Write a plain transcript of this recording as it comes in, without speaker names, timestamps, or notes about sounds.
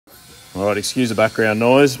Alright, excuse the background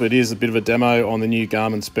noise, but it is a bit of a demo on the new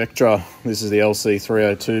Garmin Spectra. This is the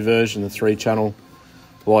LC302 version, the 3-channel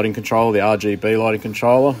lighting controller, the RGB lighting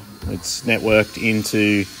controller. It's networked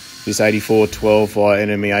into this 8412 by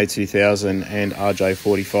NMEA2000 and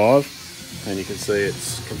RJ45. And you can see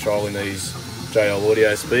it's controlling these JL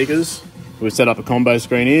audio speakers. We've set up a combo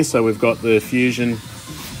screen here, so we've got the Fusion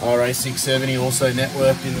RA670 also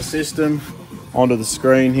networked in the system onto the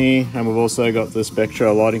screen here, and we've also got the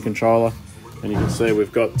Spectra lighting controller, and you can see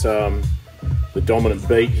we've got the dominant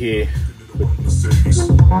beat here. So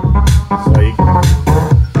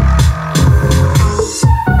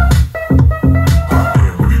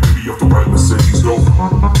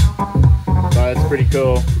it's pretty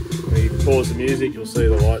cool. When you pause the music, you'll see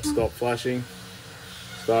the lights stop flashing,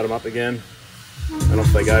 start them up again, and off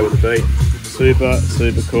they go with the beat.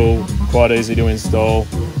 Super cool, quite easy to install,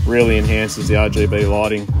 really enhances the RGB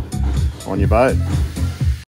lighting on your boat.